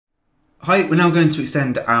Hi, we're now going to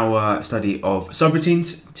extend our study of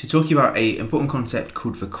subroutines to talk about an important concept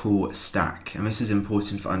called the call stack, and this is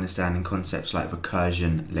important for understanding concepts like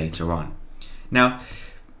recursion later on. Now,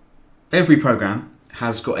 every program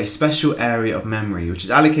has got a special area of memory which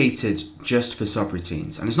is allocated just for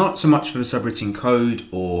subroutines, and it's not so much for the subroutine code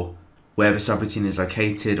or where the subroutine is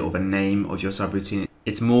located or the name of your subroutine.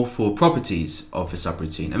 It's more for properties of the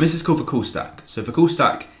subroutine, and this is called the call stack. So the call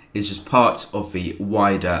stack is just part of the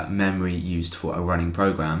wider memory used for a running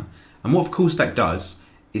program. And what the call stack does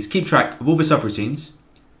is keep track of all the subroutines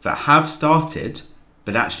that have started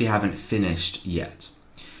but actually haven't finished yet.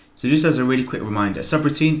 So just as a really quick reminder, a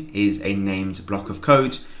subroutine is a named block of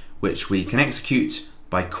code which we can execute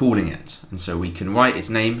by calling it. And so we can write its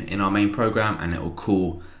name in our main program and it will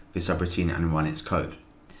call the subroutine and run its code.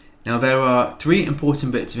 Now there are three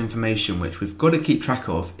important bits of information which we've got to keep track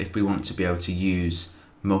of if we want to be able to use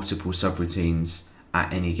multiple subroutines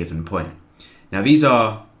at any given point. Now these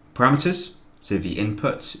are parameters, so the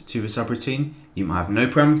input to the subroutine. You might have no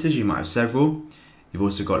parameters, you might have several. You've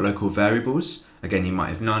also got local variables. Again, you might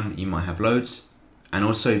have none, you might have loads. And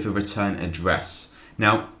also the return address.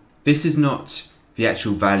 Now, this is not the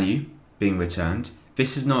actual value being returned.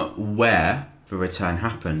 This is not where the return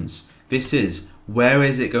happens. This is where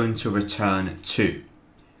is it going to return to,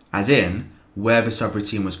 as in where the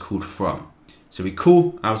subroutine was called from. So we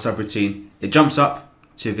call our subroutine, it jumps up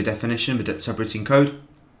to the definition, the subroutine code.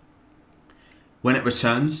 When it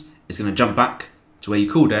returns, it's going to jump back to where you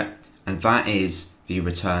called it, and that is the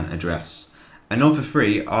return address. And of the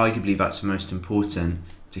three, arguably that's the most important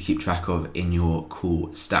to keep track of in your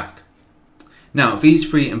call stack. Now, these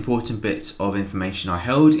three important bits of information are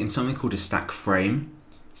held in something called a stack frame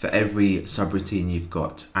for every subroutine you've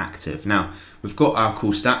got active. Now, we've got our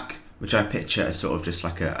call stack, which I picture as sort of just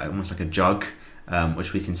like almost like a jug,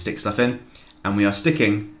 which we can stick stuff in, and we are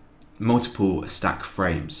sticking multiple stack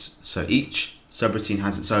frames. So each subroutine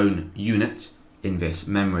has its own unit in this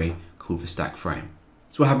memory called the stack frame.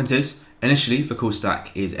 So what happens is, initially the call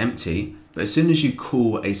stack is empty, but as soon as you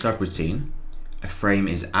call a subroutine, a frame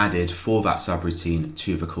is added for that subroutine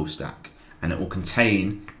to the call stack, and it will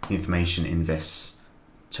contain information in this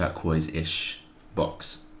turquoise-ish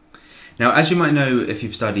box. Now, as you might know if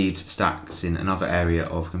you've studied stacks in another area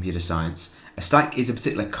of computer science, a stack is a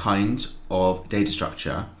particular kind of data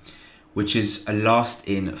structure which is a last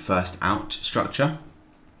in, first out structure.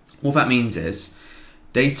 What that means is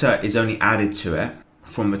data is only added to it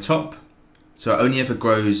from the top, so it only ever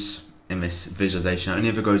grows in this visualization, it only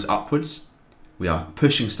ever grows upwards. We are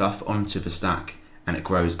pushing stuff onto the stack and it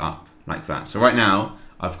grows up like that. So right now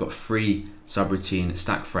I've got 3 subroutine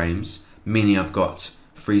stack frames, meaning I've got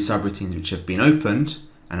 3 subroutines which have been opened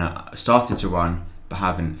and are started to run but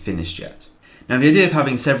haven't finished yet. Now the idea of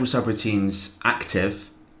having several subroutines active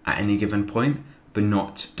at any given point but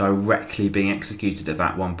not directly being executed at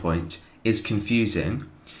that one point is confusing.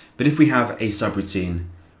 But if we have a subroutine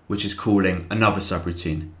which is calling another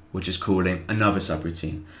subroutine, which is calling another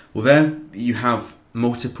subroutine, well, there you have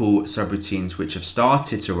multiple subroutines which have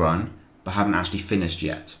started to run but haven't actually finished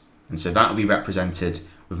yet. And so that will be represented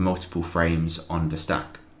with multiple frames on the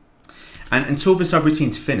stack. And until the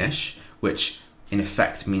subroutines finish, which in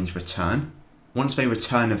effect means return, once they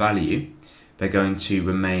return a value, they're going to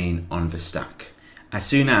remain on the stack. As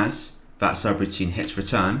soon as that subroutine hits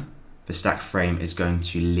return, the stack frame is going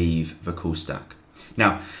to leave the call stack.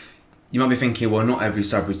 Now, you might be thinking, well, not every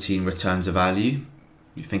subroutine returns a value.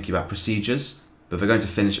 You're thinking about procedures, but they're going to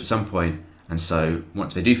finish at some point, and so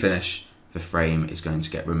once they do finish, the frame is going to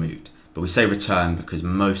get removed. But we say return because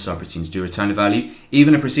most subroutines do return a value.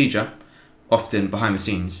 Even a procedure, often behind the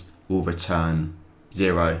scenes, will return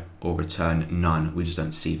 0 or return none. We just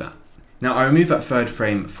don't see that. Now, I remove that third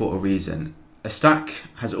frame for a reason. A stack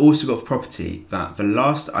has also got the property that the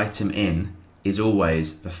last item in is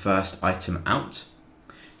always the first item out.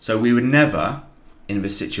 So we would never, in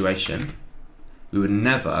this situation, we would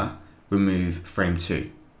never remove frame 2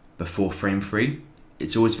 before frame 3.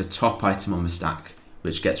 It's always the top item on the stack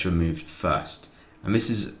which gets removed first. And this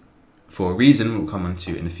is for a reason we'll come on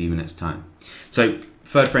to in a few minutes time. So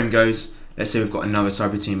third frame goes, let's say we've got another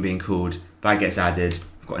subroutine being called, that gets added,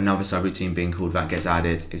 we've got another subroutine being called, that gets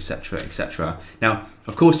added, etc, etc. Now,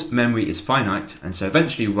 of course, memory is finite, and so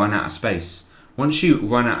eventually you run out of space. Once you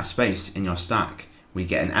run out of space in your stack, we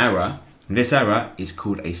get an error, and this error is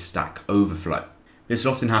called a stack overflow. This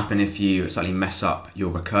will often happen if you slightly mess up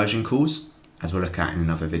your recursion calls, as we'll look at in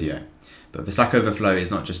another video. But the stack overflow is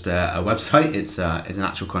not just a website, it's an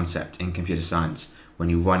actual concept in computer science when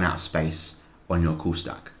you run out of space on your call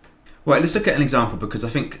stack. Right, let's look at an example because I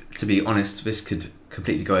think, to be honest, this could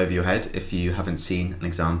completely go over your head if you haven't seen an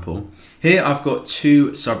example. Here I've got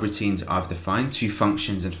two subroutines I've defined, two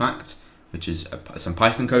functions in fact, which is some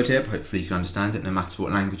Python code here, but hopefully you can understand it no matter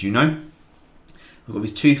what language you know. I've got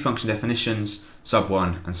these two function definitions,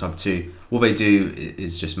 sub1 and sub2. All they do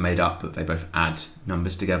is just made up, but they both add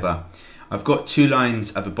numbers together. I've got two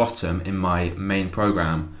lines at the bottom in my main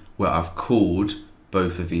program where I've called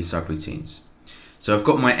both of these subroutines. So I've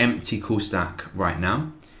got my empty call stack right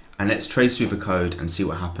now, and let's trace through the code and see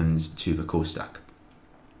what happens to the call stack.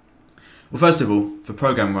 Well, first of all, the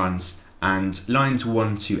program runs and lines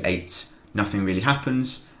 1 to 8, nothing really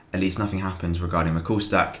happens, at least nothing happens regarding my call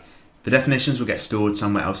stack. The definitions will get stored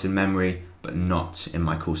somewhere else in memory, but not in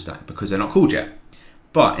my call stack because they're not called yet.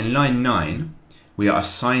 But in line 9, we are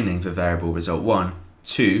assigning the variable result1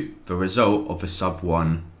 to the result of the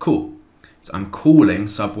sub1 call. So I'm calling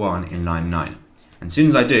sub1 in line 9. And as soon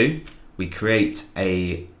as I do, we create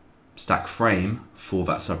a stack frame for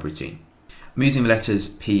that subroutine. I'm using the letters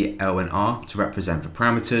P, L, and R to represent the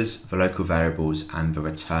parameters, the local variables, and the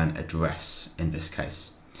return address in this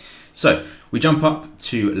case. So we jump up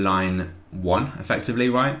to line 1 effectively,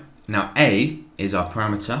 right? Now A is our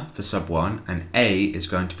parameter for sub1, and A is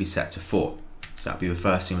going to be set to 4. So that'll be the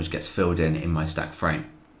first thing which gets filled in my stack frame.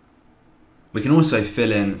 We can also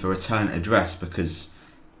fill in the return address because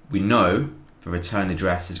we know the return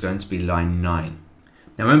address is going to be line 9.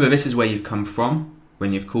 Now remember, this is where you've come from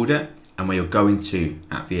when you've called it and where you're going to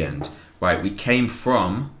at the end. Right, we came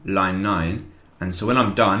from line 9, and so when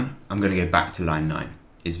I'm done, I'm going to go back to line 9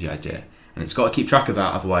 is the idea. And it's got to keep track of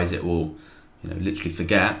that, otherwise it will literally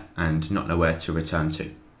forget and not know where to return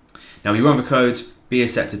to. Now we run the code, B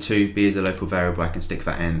is set to 2, B is a local variable, I can stick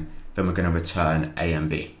that in, then we're going to return A and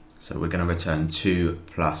B. So we're going to return 2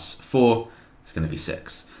 plus 4, it's going to be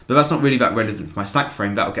 6. But that's not really that relevant for my stack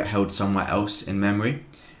frame, that will get held somewhere else in memory.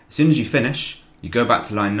 As soon as you finish, you go back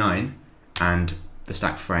to line 9 and the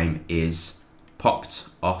stack frame is popped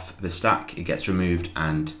off the stack, it gets removed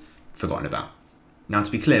and forgotten about. Now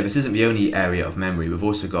to be clear, this isn't the only area of memory, we've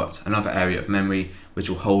also got another area of memory which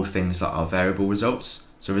will hold things like our variable results.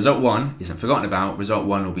 So result 1 isn't forgotten about, result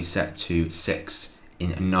 1 will be set to 6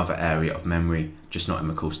 in another area of memory, just not in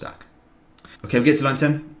the call stack. Okay, we get to line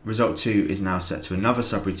 10, result 2 is now set to another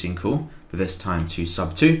subroutine call, but this time to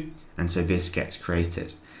sub2, and so this gets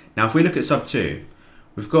created. Now if we look at sub2,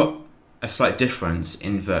 we've got a slight difference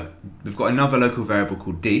in that we've got another local variable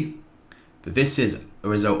called D, but this is a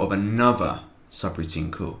result of another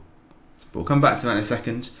subroutine call. But we'll come back to that in a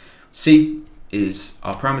second. C is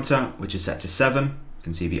our parameter, which is set to 7. You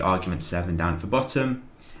can see the argument 7 down at the bottom,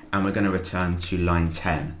 and we're going to return to line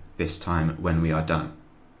 10 this time when we are done.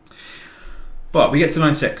 But we get to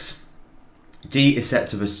line 6. D is set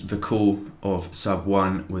to the call of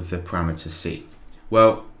sub1 with the parameter C.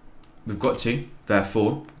 Well, we've got to,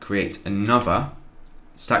 therefore, create another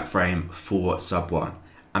stack frame for sub1.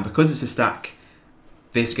 And because it's a stack,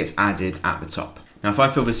 this gets added at the top. Now if I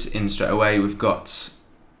fill this in straight away, we've got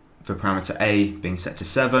the parameter A being set to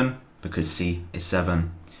 7 because C is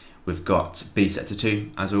 7. We've got B set to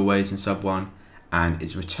 2 as always in sub1, and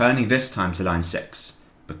it's returning this time to line 6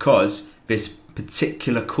 because this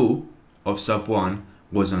particular call of sub1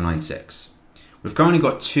 was on line 6. We've currently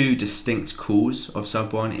got two distinct calls of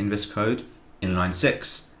sub1 in this code, in line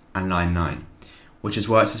 6 and line 9, which is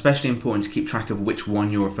why it's especially important to keep track of which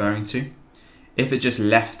one you're referring to. If it just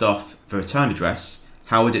left off the return address,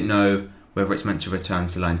 how would it know whether it's meant to return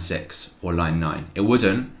to line 6 or line 9? It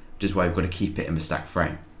wouldn't, which is why we've got to keep it in the stack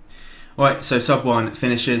frame. Alright, so sub1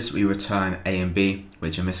 finishes, we return A and B,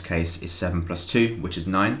 which in this case is 7 plus 2, which is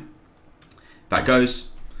 9. That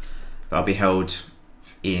goes, that'll be held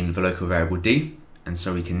in the local variable D, and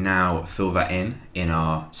so we can now fill that in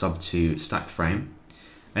our sub2 stack frame.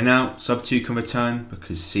 And now sub2 can return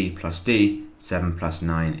because C plus D, 7 plus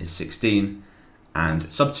 9 is 16, and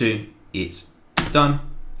sub2 it's done,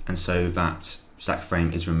 and so that stack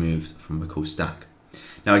frame is removed from the call stack.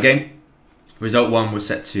 Now again, result 1 was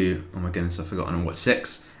set to, oh my goodness, I've forgotten on what,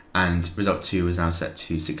 6, and result 2 was now set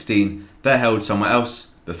to 16. They're held somewhere else,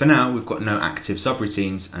 but for now we've got no active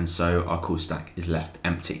subroutines, and so our call stack is left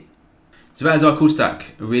empty. So that is our call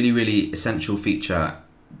stack, a really essential feature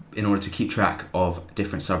in order to keep track of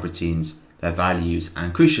different subroutines, their values,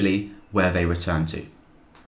 and crucially, where they return to.